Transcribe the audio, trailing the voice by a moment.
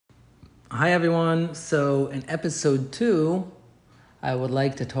Hi, everyone. So, in episode 2, I would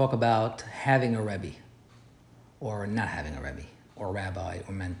like to talk about having a Rebbe, or not having a Rebbe, or rabbi,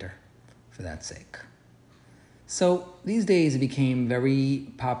 or mentor, for that sake. So, these days it became very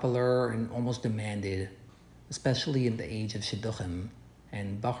popular and almost demanded, especially in the age of Shidduchim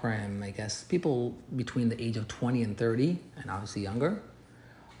and Bachrim, I guess. People between the age of 20 and 30, and obviously younger,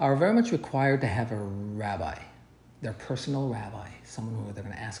 are very much required to have a rabbi, their personal rabbi, someone who they're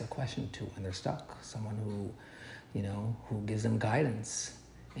going to ask a question to when they're stuck, someone who gives them guidance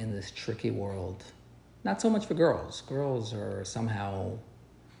in this tricky world. Not so much for girls. Girls are somehow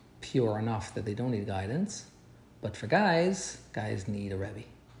pure enough that they don't need guidance, but for guys need a rebbe.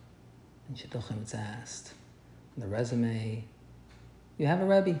 In Shidduchim it's asked, in the resume, you have a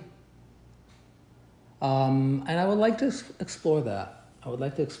rebbe. And I would like to explore that. I would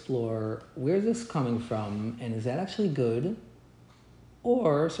like to explore where is this coming from, and is that actually good?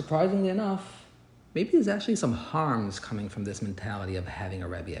 Or, surprisingly enough, maybe there's actually some harms coming from this mentality of having a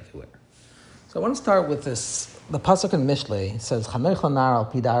Rebbe everywhere. So I want to start with this. The Pasuk in Mishlei says, Chamech lanar al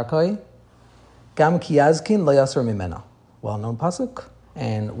pi darkoi, gam ki yazkin lo yasur mimena. Well-known Pasuk,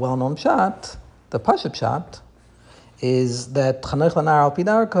 and well-known Pshat, the Pashup Pshat, is that Chamech lanar al pi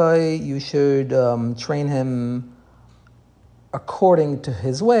darkoi, you should train him according to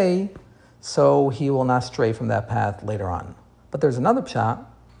his way, so he will not stray from that path later on. But there's another pshat,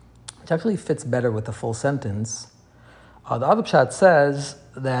 which actually fits better with the full sentence. The other pshat says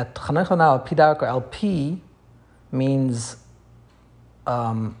that chanech lana al pi darko al pi means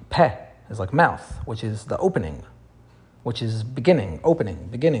peh, is like mouth, which is the opening, which is beginning.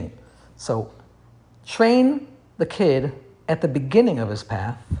 So train the kid at the beginning of his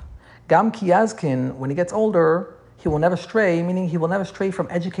path. Gam ki yazkin, when he gets older, he will never stray, meaning he will never stray from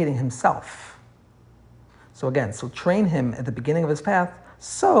educating himself. So train him at the beginning of his path,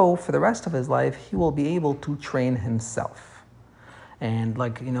 so for the rest of his life, he will be able to train himself. And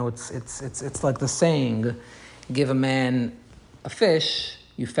it's like the saying, give a man a fish,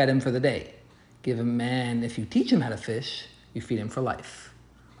 you fed him for the day. Give a man, if you teach him how to fish, you feed him for life.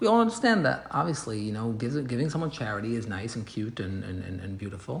 We all understand that. Obviously, giving someone charity is nice and cute and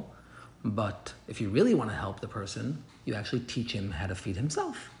beautiful. But if you really want to help the person, you actually teach him how to feed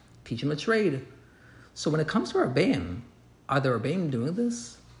himself. Teach him a trade. So when it comes to Rebbeim, are the Rebbeim doing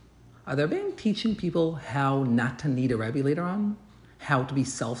this? Are the Rebbeim teaching people how not to need a Rebbe later on? How to be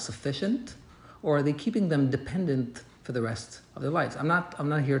self-sufficient? Or are they keeping them dependent for the rest of their lives? I'm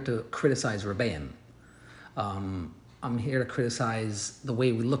not here to criticize Rebbeim. I'm here to criticize the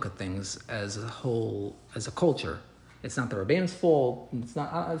way we look at things as a whole, as a culture. It's not the Rebbeim's fault. It's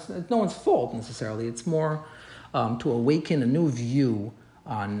no one's fault necessarily. It's more to awaken a new view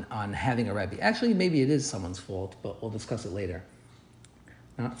on having a Rebbe. Actually, maybe it is someone's fault, but we'll discuss it later.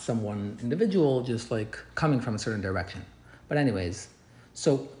 Not someone individual, just like coming from a certain direction. But anyways,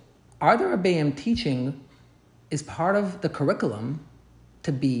 so are the Rebbeim teaching is part of the curriculum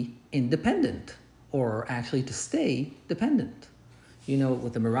to be independent, or actually to stay dependent?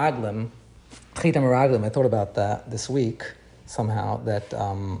 With the Meraglim, Chita Meraglim, I thought about that this week somehow, that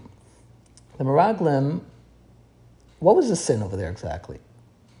the Meraglim, what was the sin over there exactly?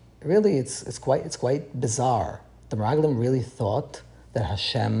 Really, it's quite bizarre. The Meraglim really thought that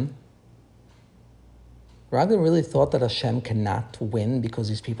Hashem cannot win because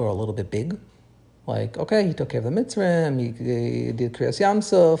these people are a little bit big. Like, okay, he took care of the Mitzrayim, he did Kriyas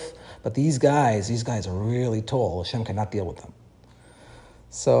Yamsuf, but these guys are really tall. Hashem cannot deal with them.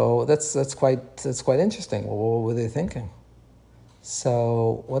 So that's quite interesting. What were they thinking?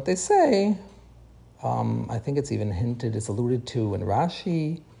 So what they say, I think it's even it's alluded to in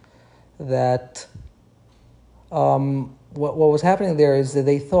Rashi, that what was happening there is that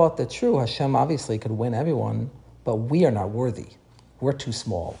they thought that true, Hashem obviously could win everyone, but we are not worthy. We're too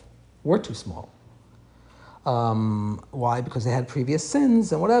small. Why? Because they had previous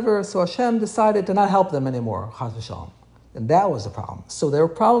sins and whatever, so Hashem decided to not help them anymore, Chas v'shalom. And that was the problem. So their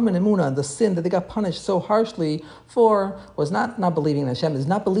problem in Emunah, the sin that they got punished so harshly for, was not believing in Hashem, is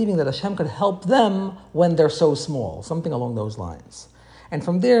not believing that Hashem could help them when they're so small, something along those lines. And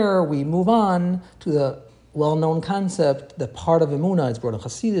from there, we move on to the well-known concept that part of Emunah is brought in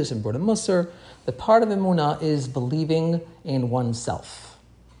Hasidus and brought in Musar. The part of Emunah is believing in oneself.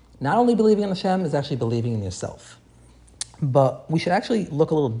 Not only believing in Hashem, is actually believing in yourself. But we should actually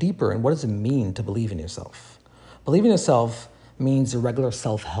look a little deeper in what does it mean to believe in yourself. Believing in yourself means the regular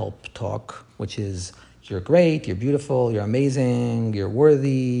self-help talk, which is you're great, you're beautiful, you're amazing, you're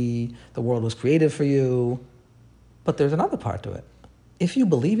worthy, the world was created for you. But there's another part to it. if you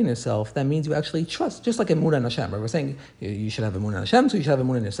believe in yourself, that means you actually trust, just like Emunah in Hashem, right? We're saying you should have Emunah in Hashem, so you should have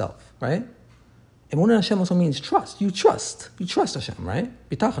Emunah in yourself, right? Emunah in Hashem also means trust. You trust Hashem, right?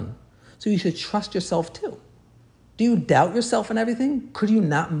 Bitachon. So you should trust yourself too. Do you doubt yourself in everything? Could you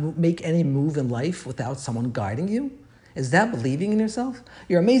not make any move in life without someone guiding you? Is that believing in yourself?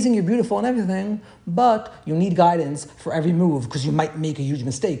 You're amazing, you're beautiful and everything, but you need guidance for every move because you might make a huge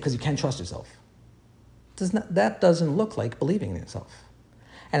mistake because you can't trust yourself. That doesn't look like believing in yourself.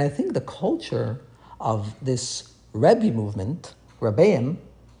 And I think the culture of this Rebbe movement, Rebbeim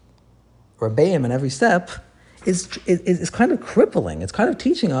in every step, is kind of crippling. It's kind of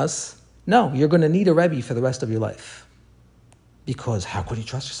teaching us, no, you're going to need a Rebbe for the rest of your life. Because how could you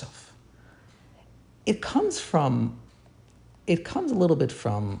trust yourself? It comes a little bit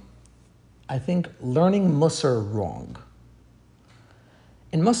from, I think, learning Musar wrong.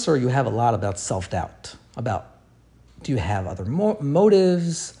 In Musar, you have a lot about self-doubt, about do you have other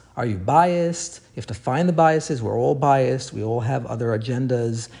motives? Are you biased? You have to find the biases. We're all biased. We all have other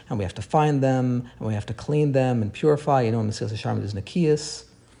agendas, and we have to find them, and we have to clean them and purify. In Mesilas Yesharim, there's Nikias.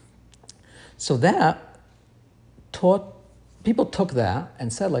 So people took that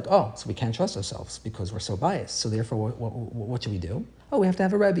and said, like, oh, so we can't trust ourselves because we're so biased. So therefore, what should we do? Oh, we have to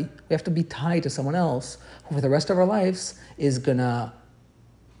have a Rebbe. We have to be tied to someone else who, for the rest of our lives, is gonna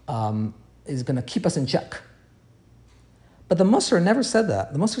keep us in check. But the Musar never said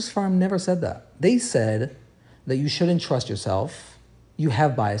that. The Musar Sfarim never said that. They said that you shouldn't trust yourself. You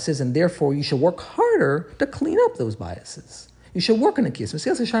have biases, and therefore you should work harder to clean up those biases. You should work on a case.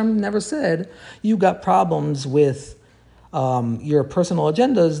 Mesilas Yesharim never said you got problems with your personal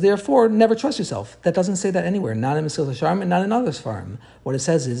agendas, therefore never trust yourself. That doesn't say that anywhere. Not in Mesilas Yesharim and not in other Sfarim. What it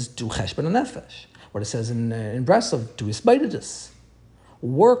says is do cheshbon nefesh. What it says in Breslov, do isbaidus.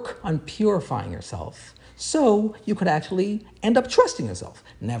 Work on purifying yourself so you could actually end up trusting yourself.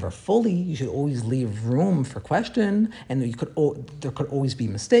 Never fully. You should always leave room for question, and there could always be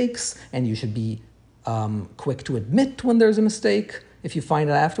mistakes, and you should be quick to admit when there's a mistake if you find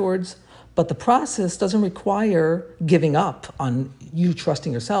it afterwards. But the process doesn't require giving up on you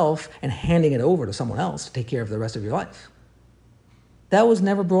trusting yourself and handing it over to someone else to take care of the rest of your life. That was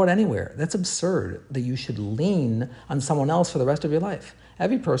never brought anywhere. That's absurd that you should lean on someone else for the rest of your life.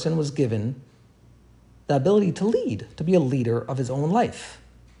 Every person was given the ability to lead, to be a leader of his own life.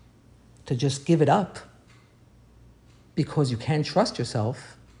 To just give it up because you can't trust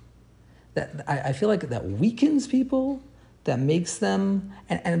yourself, that I feel like that weakens people, that makes them,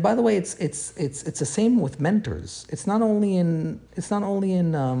 and by the way, it's the same with mentors. It's not only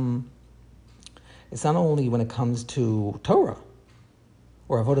when it comes to Torah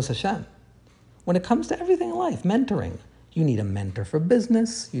or Avodas Hashem. When it comes to everything in life, mentoring. You need a mentor for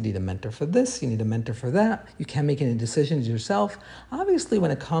business, you need a mentor for this, you need a mentor for that. You can't make any decisions yourself. Obviously,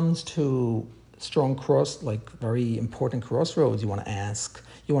 when it comes to very important crossroads, you want to ask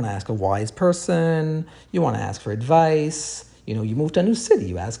a wise person, you want to ask for advice. You move to a new city,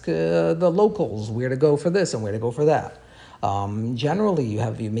 you ask the locals where to go for this and where to go for that. Generally,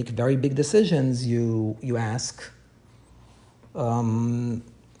 you make very big decisions, you ask,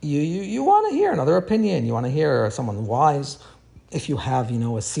 you want to hear another opinion, you want to hear someone wise. If you have,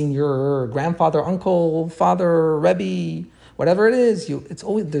 a senior grandfather, uncle, father, Rebbe, whatever it is,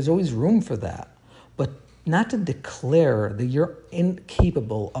 there's always room for that. But not to declare that you're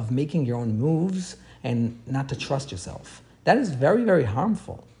incapable of making your own moves and not to trust yourself. That is very, very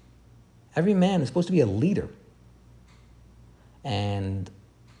harmful. Every man is supposed to be a leader. And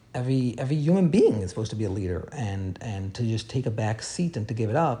every human being is supposed to be a leader. And to just take a back seat and to give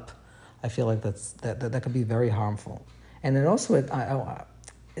it up, I feel like that could be very harmful. And then also,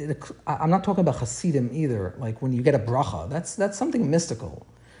 I'm not talking about Hasidim either. Like when you get a bracha, that's something mystical.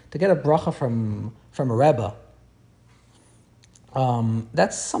 To get a bracha from a Rebbe,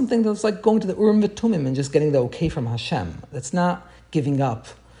 that's something that's like going to the Urim V'Tumim and just getting the okay from Hashem. That's not giving up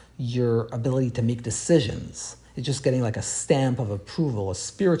your ability to make decisions. It's just getting like a stamp of approval, a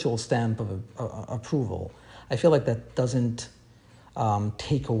spiritual stamp of approval. I feel like that doesn't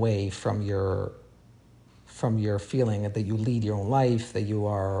take away from your feeling that you lead your own life, that you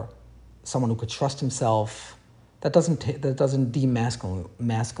are someone who could trust himself. That doesn't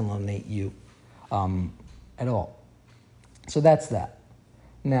demasculinate you at all. So that's that.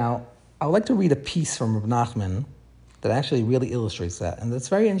 Now, I would like to read a piece from Reb Nachman that actually really illustrates that. And that's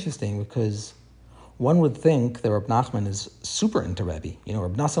very interesting because one would think that Reb Nachman is super into Rebbe.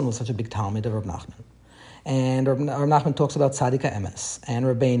 Reb Nassan was such a big Talmud of Reb Nachman. And Reb Nachman talks about Tzadika Emes and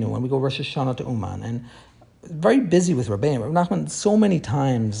Rabbeinu, and we go Rosh Hashanah to Uman, and very busy with Rabbeinu. Reb Nachman, so many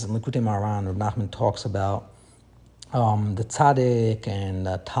times in Likutei Moharan, Reb Nachman talks about the Tzaddik and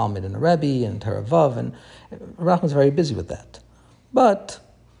Talmud and the Rebbe and Teravav, and Rab Nachman's very busy with that. But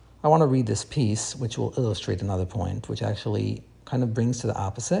I want to read this piece, which will illustrate another point, which actually kind of brings to the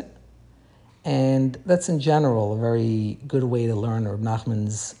opposite. And that's in general a very good way to learn Rab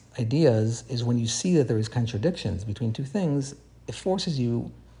Nachman's ideas, is when you see that there is contradictions between two things, it forces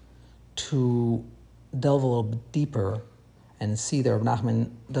you to delve a little bit deeper and see that Rab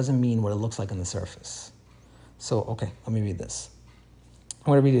Nachman doesn't mean what it looks like on the surface. So, okay, let me read this. I'm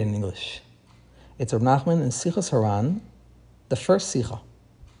going to read it in English. It's Rab Nachman in Sichas Haran, the first Sicha.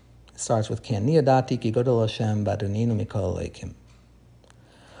 It starts with, Ki ani yadati ki godel Hashem b'adoninu mikol elokim.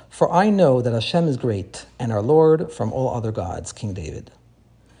 For I know that Hashem is great, and our Lord from all other gods, King David,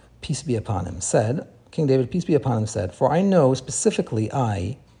 peace be upon him, said, King David, peace be upon him, said, for I know specifically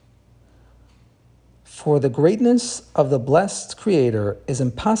for the greatness of the blessed Creator is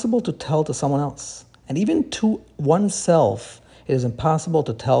impossible to tell to someone else. And even to oneself, it is impossible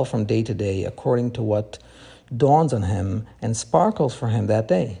to tell from day to day according to what dawns on him and sparkles for him that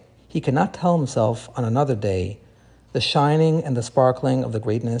day. He cannot tell himself on another day the shining and the sparkling of the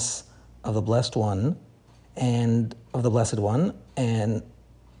greatness of the Blessed One and of the Blessed One and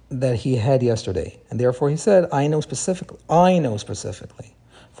that he had yesterday. And therefore he said, I know specifically,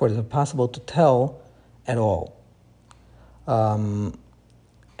 for it is impossible to tell at all.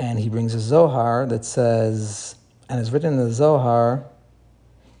 And he brings a Zohar that says, and it's written in the Zohar,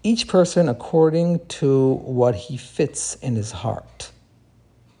 each person according to what he fits in his heart.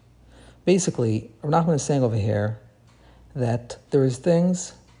 Basically, Rab Nachman is saying over here that there is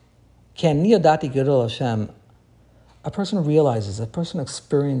things, Ki ani yadati godel Hashem, a person realizes, a person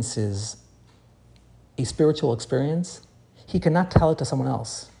experiences a spiritual experience, he cannot tell it to someone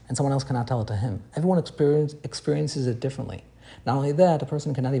else, and someone else cannot tell it to him. Everyone experiences it differently. Not only that, a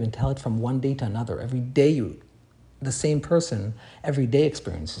person cannot even tell it from one day to another. Every day, the same person, every day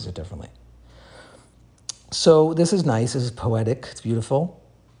experiences it differently. So this is nice, this is poetic, it's beautiful,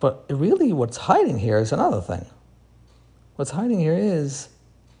 but really what's hiding here is another thing. What's hiding here is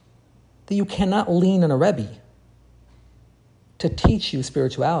that you cannot lean on a Rebbe to teach you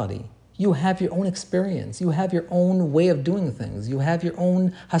spirituality. You have your own experience. You have your own way of doing things. You have your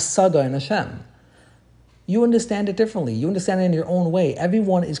own hasaga in Hashem. You understand it differently. You understand it in your own way.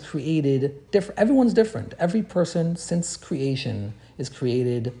 Everyone is created different. Everyone's different. Every person since creation is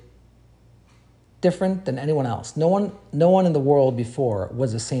created different than anyone else. No one in the world before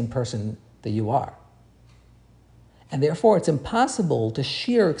was the same person that you are. And therefore, it's impossible to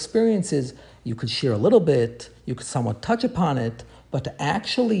share experiences. You could share a little bit, you could somewhat touch upon it, but to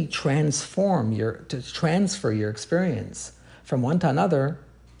actually transfer your experience from one to another,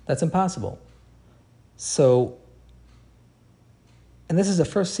 that's impossible. So, and this is the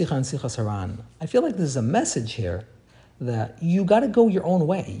first Sicha in Sichas Haran. I feel like this is a message here that you got to go your own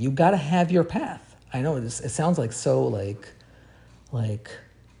way. You got to have your path. I know it sounds like so like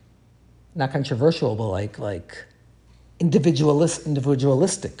not controversial, but like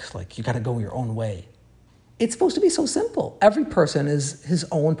individualistic. Like you got to go your own way. It's supposed to be so simple. Every person is his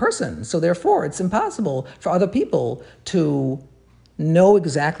own person. So therefore, it's impossible for other people to know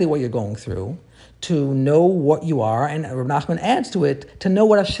exactly what you're going through, to know what you are, and Rab Nachman adds to it, to know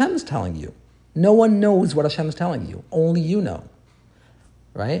what Hashem is telling you. No one knows what Hashem is telling you. Only you know.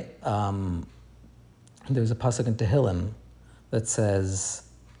 Right? There's a pasuk in Tehillim that says,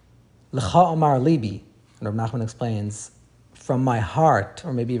 L'cha amar libi, and Rab Nachman explains, from my heart,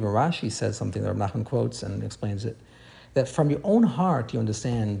 or maybe even Rashi says something that Rab Nachman quotes and explains it, that from your own heart you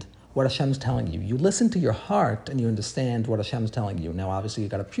understand what Hashem's telling you. You listen to your heart and you understand what Hashem's telling you. Now, obviously,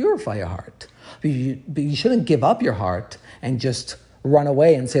 you've got to purify your heart. But you shouldn't give up your heart and just run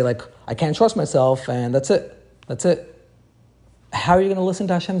away and say, like, I can't trust myself, and that's it. That's it. How are you going to listen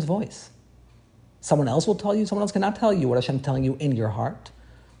to Hashem's voice? Someone else will tell you. Someone else cannot tell you what Hashem's telling you in your heart.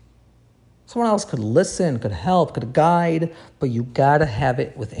 Someone else could listen, could help, could guide, but you got to have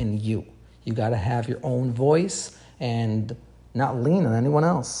it within you. You got to have your own voice and not lean on anyone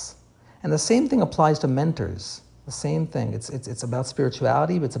else. And the same thing applies to mentors. The same thing. It's about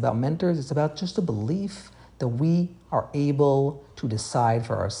spirituality, but it's about mentors. It's about just a belief that we are able to decide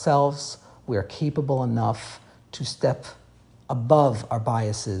for ourselves. We are capable enough to step above our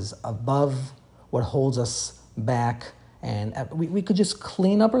biases, above what holds us back, and we could just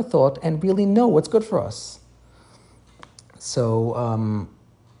clean up our thought and really know what's good for us. So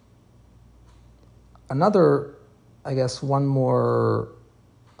another, I guess, one more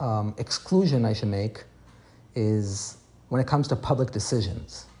exclusion I should make is when it comes to public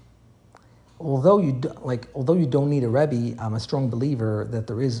decisions. Although you don't need a Rebbe, I'm a strong believer that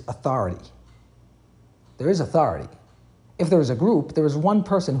there is authority. There is authority. if there is a group, there is one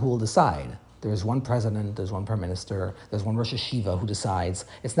person who will decide. There is one president, there's one prime minister, there's one Rosh Yeshiva who decides.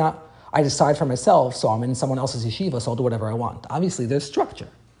 It's not, I decide for myself, so I'm in someone else's yeshiva, so I'll do whatever I want. Obviously, there's structure.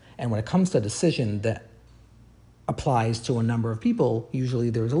 And when it comes to a decision that applies to a number of people, usually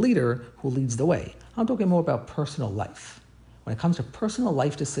there's a leader who leads the way. I'm talking more about personal life. When it comes to personal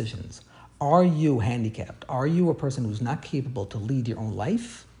life decisions, are you handicapped? Are you a person who's not capable to lead your own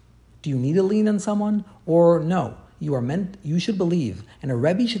life? Do you need to lean on someone? Or no, you should believe, and a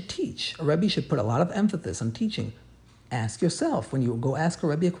Rebbe should teach. A Rebbe should put a lot of emphasis on teaching. Ask yourself, when you go ask a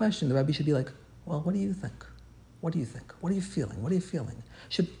Rebbe a question, the Rebbe should be like, well, what do you think? What do you think? What are you feeling? What are you feeling?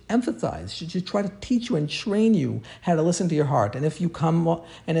 Should emphasize, should try to teach you and train you how to listen to your heart. And if you come,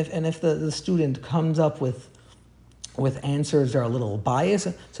 and if the student comes up with answers that are a little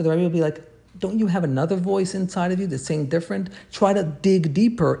biased, so the Rebbe will be like, don't you have another voice inside of you that's saying different? Try to dig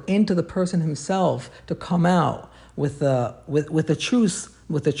deeper into the person himself to come out with the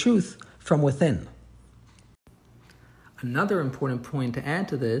truth from within. Another important point to add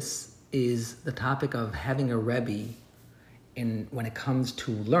to this is the topic of having a Rebbe when it comes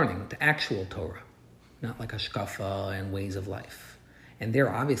to learning, to actual Torah, not like hashkafa and ways of life. And there,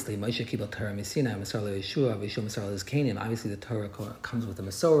 obviously, Moshe Kibel Torah Misina, Masar Yeshua, Vishua Masar Lezkanim. Obviously, the Torah comes with the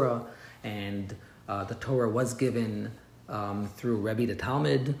Masorah, and the Torah was given through Rebbe to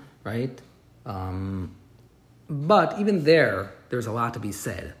Talmud, right? But even there's a lot to be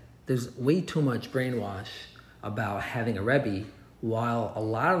said. There's way too much brainwash about having a Rebbe, while a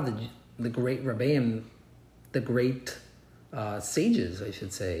lot of the great Rebbeim, the great sages, I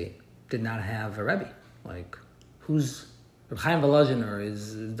should say, did not have a Rebbe. Like, Reb Chaim Volozhiner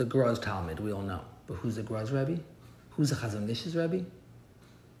is the Graz Talmud, we all know. But who's the Graz Rebbe? Who's the Chazon Ish's Rebbe?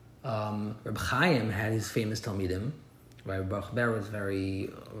 Reb Chaim had his famous Talmidim. Rabbi Baruch Ber was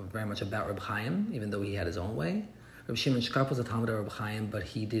very much about Reb Chaim, even though he had his own way. Reb Shimon Shkop was a Talmud of Reb Chaim, but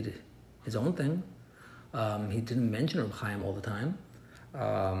he did his own thing. He didn't mention Reb Chaim all the time.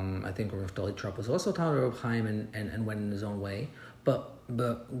 I think Rav Doli Trop was also a Talmud of Reb Chaim and went in his own way.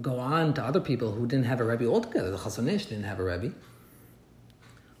 But go on to other people who didn't have a Rebbe altogether. The Chazon Ish didn't have a Rebbe.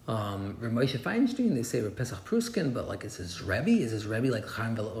 Reb Moshe Feinstein, they say Reb Pesach Pruskin, but like, is his Rebbe? Is his Rebbe like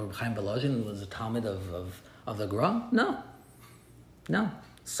Chaim Volozhin was a Talmud of the Gra? No.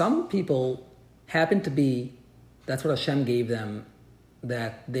 Some people happen to be, that's what Hashem gave them,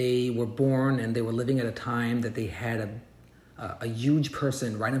 that they were born and they were living at a time that they had a huge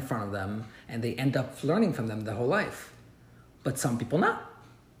person right in front of them, and they end up learning from them their whole life. But some people not.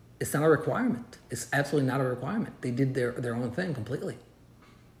 It's not a requirement. It's absolutely not a requirement. They did their own thing completely.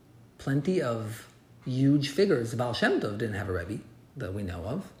 Plenty of huge figures. Baal Shem Tov didn't have a Rebbe that we know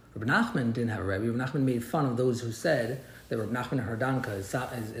of. Reb Nachman didn't have a Rebbe. Reb Nachman made fun of those who said that Reb Nachman Hardanka,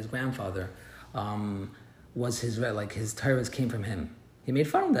 his grandfather, was his Rebbe, like his Torahs came from him. He made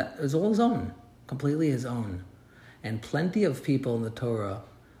fun of that. It was all his own, completely his own. And plenty of people in the Torah,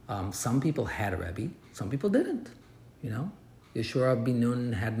 some people had a Rebbe, some people didn't, Yeshua bin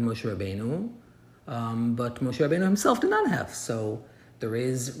Nun had Moshe Rabbeinu, but Moshe Rabbeinu himself did not have. So there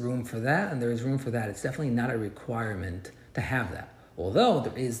is room for that, and there is room for that. It's definitely not a requirement to have that. Although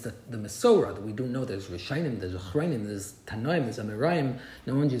there is the Masorah, that we do know there's Rishonim, there's Achrayim, there's Tanoim, there's Amirayim.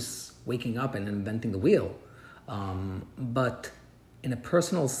 No one's just waking up and inventing the wheel. But in a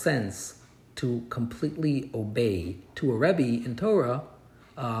personal sense, to completely obey to a Rebbe in Torah,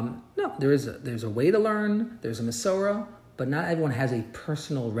 no, there's a way to learn, there's a Masorah, but not everyone has a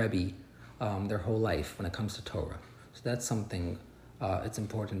personal Rebbe their whole life when it comes to Torah. So that's something it's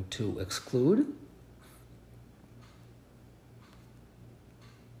important to exclude.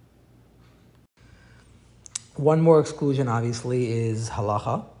 One more exclusion, obviously, is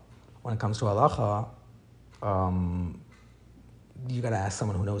halacha. When it comes to halacha, you got to ask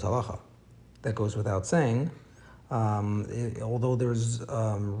someone who knows halacha. That goes without saying. Although there's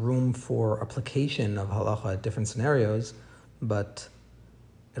room for application of halacha at different scenarios, but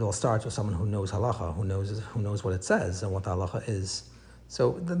it all starts with someone who knows halacha, who knows what it says and what the halacha is.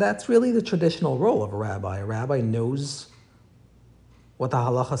 So that's really the traditional role of a rabbi. A rabbi knows what the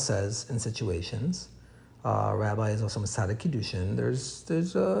halacha says in situations. Rabbi is also Masada Kiddushin. There's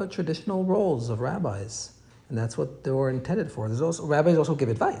traditional roles of rabbis, and that's what they were intended for. Rabbis also give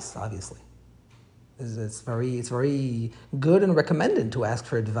advice, obviously. It's very good and recommended to ask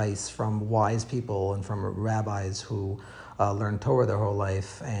for advice from wise people and from rabbis who learn Torah their whole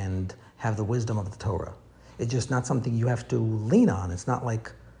life and have the wisdom of the Torah. It's just not something you have to lean on. It's not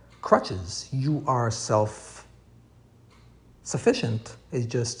like crutches. You are self-sufficient.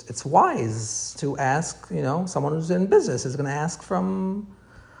 It's wise to ask, someone who's in business is going to ask from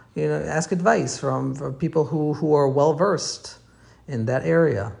ask advice from people who are well versed in that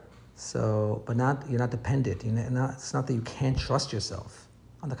area. So, but you're not dependent. It's not that you can't trust yourself.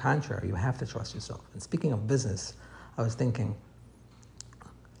 On the contrary, you have to trust yourself. And speaking of business, I was thinking,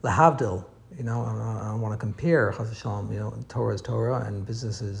 lahavdil. I don't want to compare Chas v'shalom, Torah is Torah and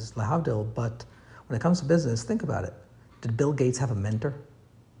business is lahavdil. But when it comes to business, think about it. Did Bill Gates have a mentor?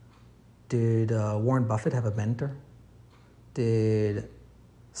 Did Warren Buffett have a mentor? Did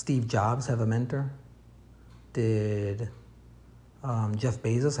Steve Jobs have a mentor? Did Jeff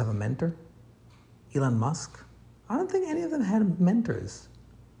Bezos have a mentor? Elon Musk? I don't think any of them had mentors.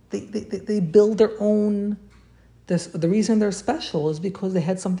 They build their own. The reason they're special is because they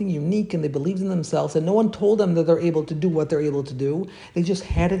had something unique and they believed in themselves, and no one told them that they're able to do what they're able to do. They just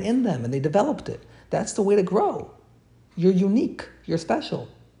had it in them and they developed it. That's the way to grow. You're unique. You're special.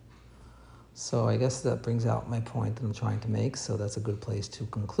 So I guess that brings out my point that I'm trying to make. So that's a good place to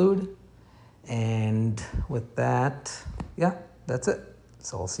conclude. And with that, that's it.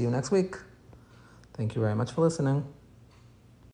 So I'll see you next week. Thank you very much for listening.